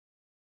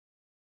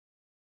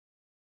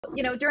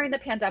during the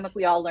pandemic,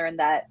 we all learned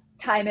that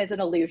time is an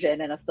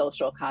illusion and a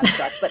social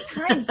construct, but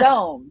time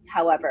zones,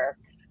 however,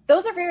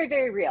 those are very,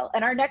 very real.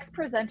 And our next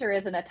presenter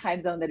is in a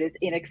time zone that is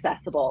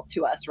inaccessible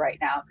to us right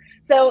now.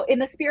 So in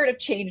the spirit of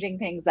changing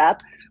things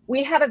up,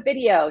 we have a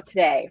video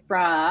today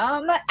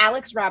from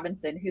Alex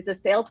Robinson, who's a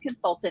sales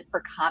consultant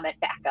for Comet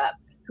Backup,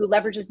 who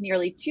leverages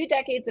nearly 2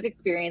 decades of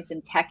experience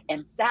in tech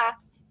and SaaS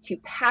to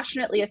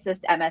passionately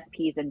assist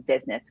MSPs in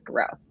business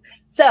growth.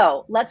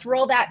 So let's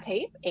roll that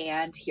tape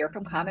and hear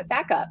from Comet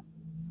Backup.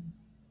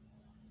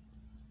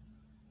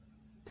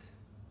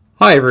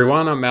 Hi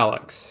everyone, I'm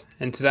Alex,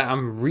 and today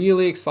I'm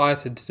really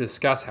excited to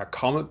discuss how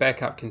Comet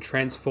Backup can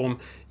transform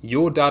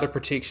your data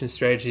protection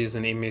strategy as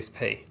an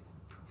MSP.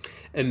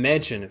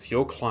 Imagine if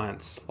your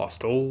clients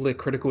lost all their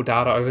critical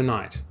data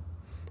overnight.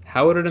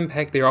 How would it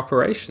impact their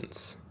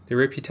operations, their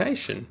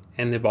reputation,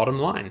 and their bottom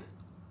line?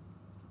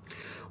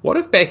 What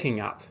if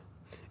backing up,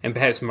 and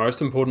perhaps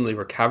most importantly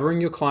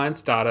recovering your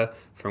clients' data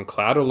from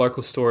cloud or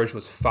local storage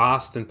was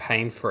fast and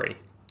pain-free?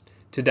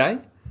 Today,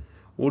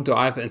 we'll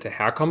dive into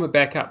how Comet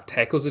Backup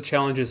tackles the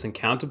challenges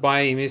encountered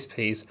by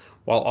MSPs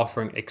while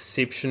offering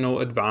exceptional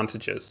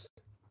advantages.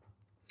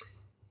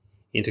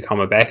 Enter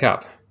Comet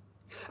Backup,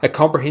 a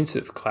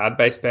comprehensive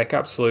cloud-based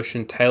backup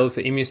solution tailored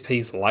for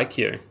MSPs like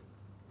you.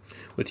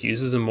 With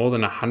users in more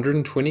than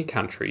 120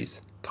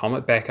 countries,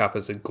 Comet Backup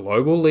is a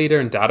global leader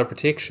in data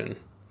protection.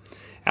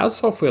 Our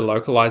software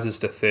localizes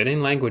to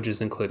 13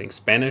 languages including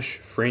Spanish,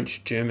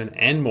 French, German,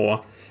 and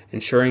more,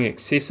 ensuring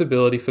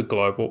accessibility for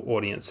global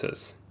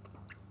audiences.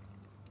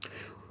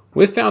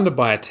 We're founded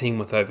by a team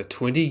with over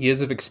 20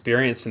 years of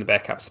experience in the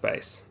backup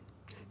space.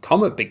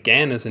 Comet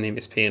began as an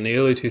MSP in the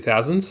early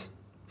 2000s,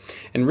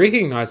 and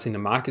recognizing the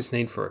market's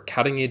need for a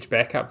cutting-edge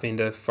backup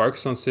vendor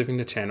focused on serving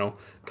the channel,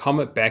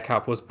 Comet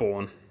Backup was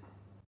born.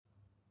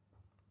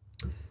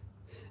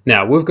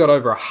 Now, we've got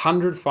over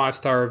 100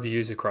 5-star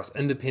reviews across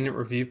independent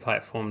review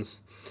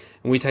platforms,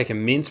 and we take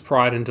immense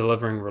pride in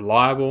delivering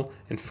reliable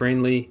and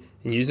friendly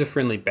and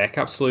user-friendly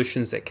backup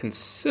solutions that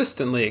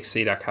consistently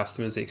exceed our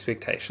customers'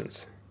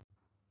 expectations.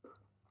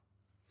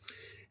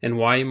 And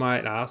why, you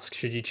might ask,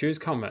 should you choose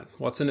Comet?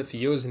 What's in it for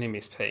you as an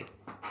MSP?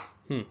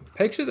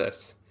 Picture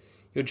this.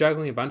 You're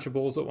juggling a bunch of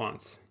balls at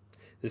once.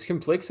 There's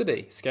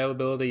complexity,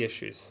 scalability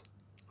issues,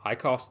 high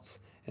costs,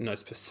 and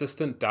those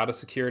persistent data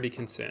security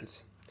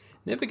concerns.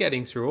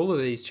 Navigating through all of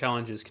these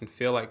challenges can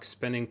feel like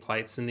spinning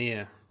plates in the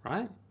air,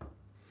 right?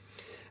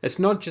 It's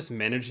not just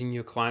managing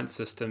your client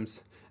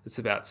systems, it's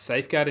about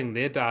safeguarding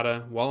their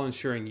data while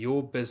ensuring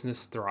your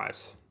business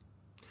thrives.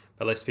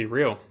 But let's be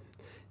real.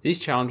 These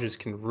challenges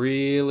can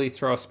really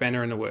throw a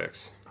spanner in the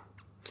works.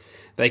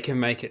 They can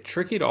make it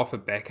tricky to offer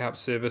backup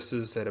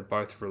services that are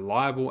both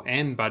reliable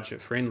and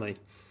budget friendly,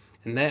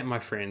 and that, my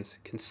friends,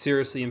 can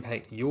seriously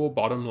impact your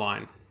bottom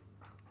line.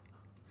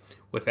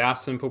 With our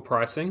simple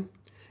pricing,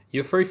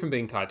 you're free from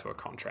being tied to a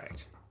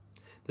contract.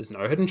 There's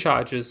no hidden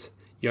charges,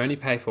 you only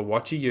pay for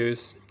what you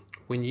use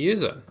when you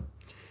use it.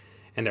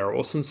 And our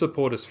awesome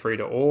support is free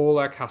to all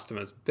our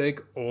customers,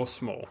 big or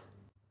small.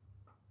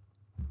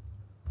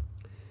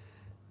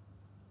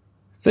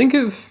 Think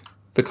of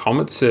the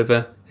Comet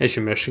server as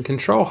your mission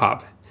control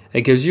hub.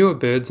 It gives you a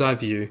bird's eye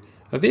view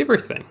of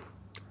everything,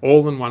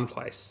 all in one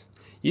place.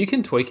 You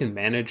can tweak and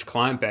manage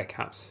client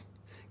backups,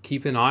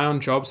 keep an eye on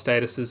job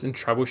statuses and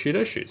troubleshoot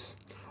issues,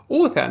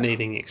 all without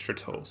needing extra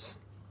tools.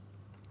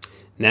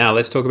 Now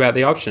let's talk about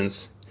the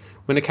options.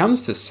 When it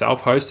comes to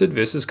self-hosted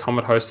versus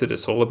Comet hosted,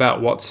 it's all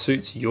about what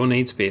suits your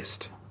needs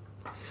best.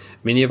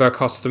 Many of our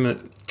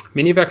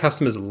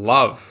customers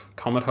love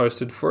Comet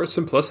hosted for its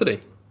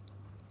simplicity.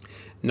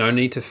 No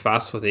need to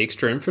fuss with the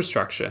extra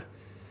infrastructure.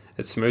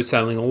 It's smooth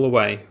sailing all the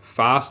way,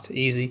 fast,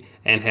 easy,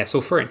 and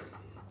hassle-free.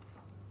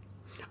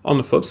 On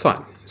the flip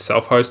side,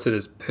 self-hosted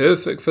is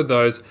perfect for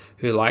those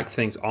who like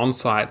things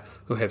on-site,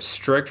 who have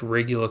strict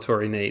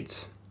regulatory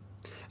needs.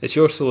 It's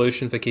your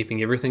solution for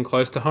keeping everything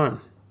close to home.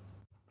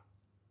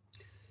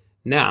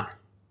 Now,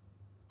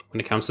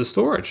 when it comes to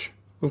storage,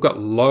 we've got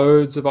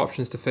loads of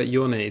options to fit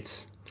your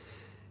needs.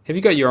 Have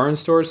you got your own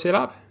storage set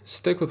up?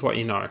 Stick with what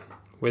you know.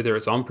 Whether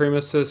it's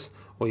on-premises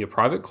or your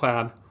private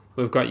cloud,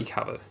 we've got you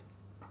covered.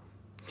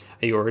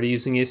 Are you already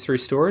using S3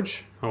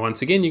 storage? Well,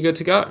 once again, you're good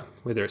to go.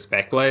 Whether it's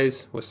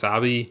Backblaze,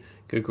 Wasabi,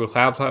 Google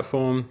Cloud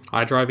Platform,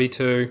 iDrive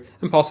E2,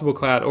 Impossible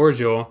Cloud, or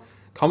Azure,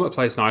 Comet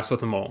plays nice with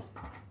them all.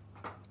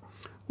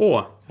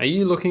 Or are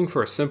you looking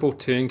for a simple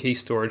turnkey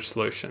storage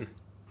solution?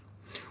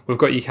 We've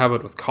got you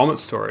covered with Comet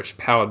Storage,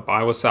 powered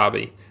by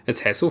Wasabi.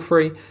 It's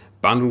hassle-free,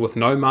 bundled with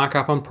no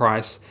markup on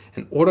price,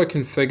 and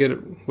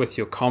auto-configured with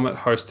your Comet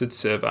hosted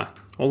server,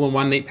 all in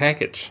one neat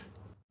package.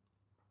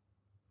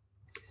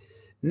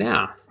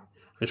 Now,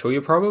 I'm sure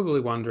you're probably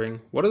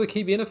wondering, what are the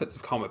key benefits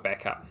of Comet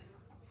Backup?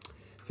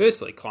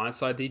 Firstly,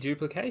 client-side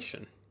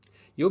deduplication.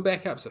 Your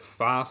backups are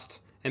fast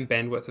and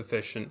bandwidth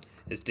efficient,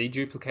 as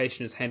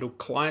deduplication is handled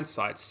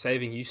client-side,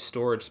 saving you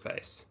storage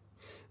space.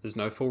 There's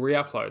no full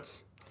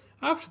re-uploads.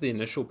 After the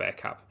initial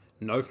backup,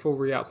 no full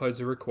re-uploads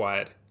are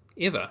required,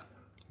 ever,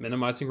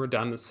 minimizing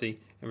redundancy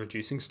and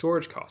reducing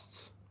storage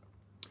costs.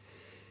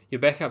 Your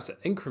backups are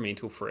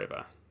incremental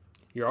forever.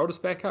 Your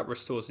oldest backup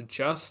restores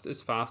just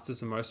as fast as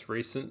the most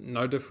recent,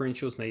 no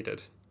differentials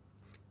needed.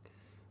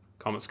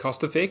 Comet's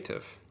cost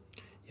effective.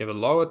 You have a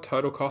lower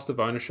total cost of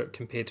ownership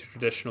compared to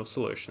traditional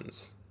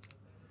solutions.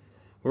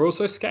 We're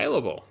also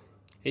scalable.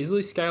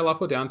 Easily scale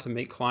up or down to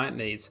meet client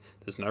needs.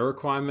 There's no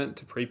requirement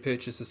to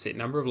pre-purchase a set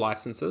number of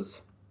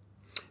licenses.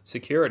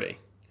 Security.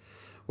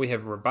 We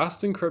have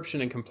robust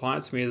encryption and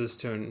compliance measures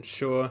to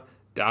ensure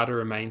data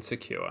remains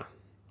secure.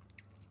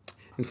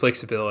 And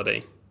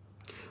flexibility.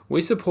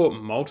 We support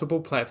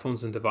multiple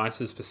platforms and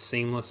devices for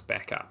seamless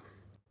backup.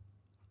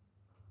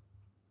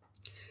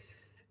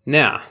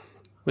 Now,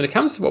 when it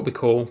comes to what we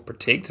call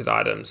protected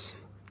items,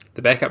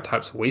 the backup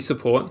types we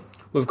support,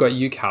 we've got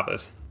you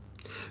covered.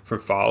 From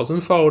files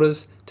and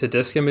folders to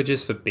disk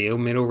images for bare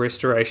metal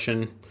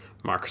restoration,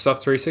 Microsoft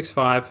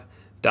 365,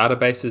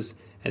 databases,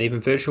 and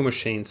even virtual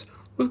machines,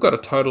 we've got a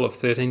total of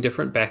 13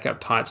 different backup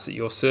types at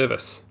your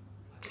service.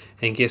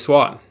 And guess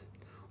what?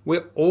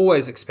 We're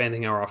always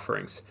expanding our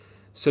offerings,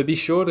 so be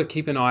sure to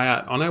keep an eye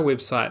out on our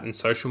website and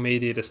social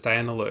media to stay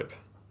in the loop.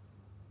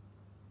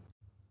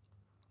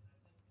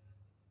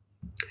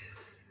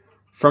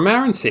 From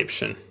our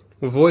inception,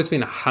 we've always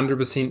been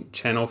 100%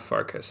 channel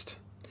focused.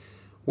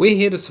 We're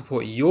here to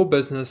support your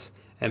business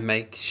and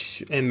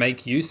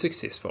make you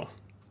successful.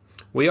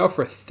 We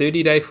offer a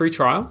 30-day free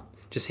trial.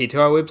 Just head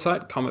to our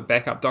website,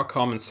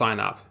 cometbackup.com, and sign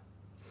up.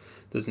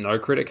 There's no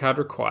credit card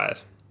required.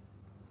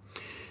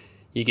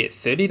 You get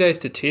 30 days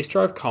to test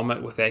drive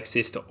Comet with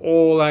access to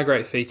all our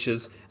great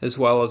features, as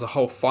well as a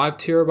whole 5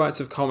 terabytes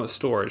of Comet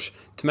storage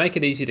to make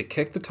it easy to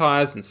kick the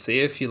tires and see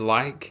if you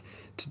like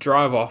to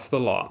drive off the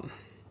lot.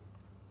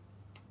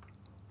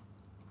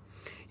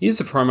 Use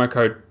the promo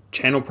code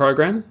Channel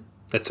Program.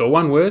 That's all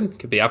one word,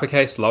 could be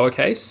uppercase,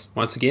 lowercase.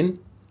 Once again,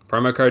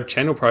 promo code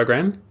Channel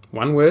Program,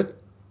 one word,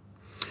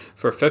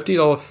 for a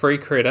 $50 free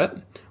credit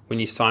when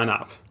you sign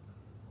up.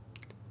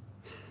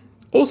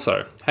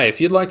 Also, hey, if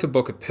you'd like to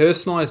book a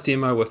personalized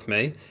demo with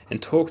me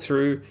and talk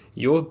through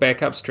your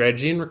backup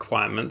strategy and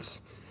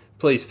requirements,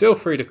 please feel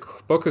free to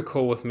book a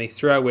call with me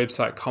through our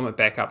website,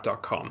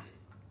 cometbackup.com.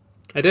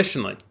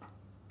 Additionally,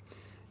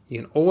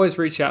 you can always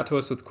reach out to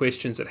us with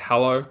questions at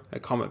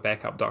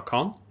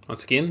hello@cometbackup.com.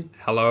 Once again,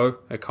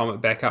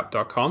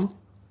 hello@cometbackup.com.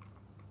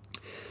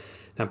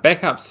 Now,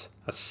 backups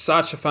are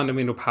such a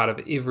fundamental part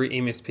of every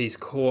MSP's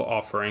core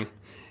offering,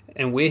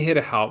 and we're here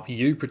to help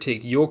you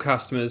protect your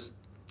customers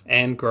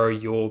and grow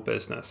your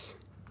business.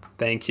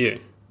 Thank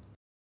you.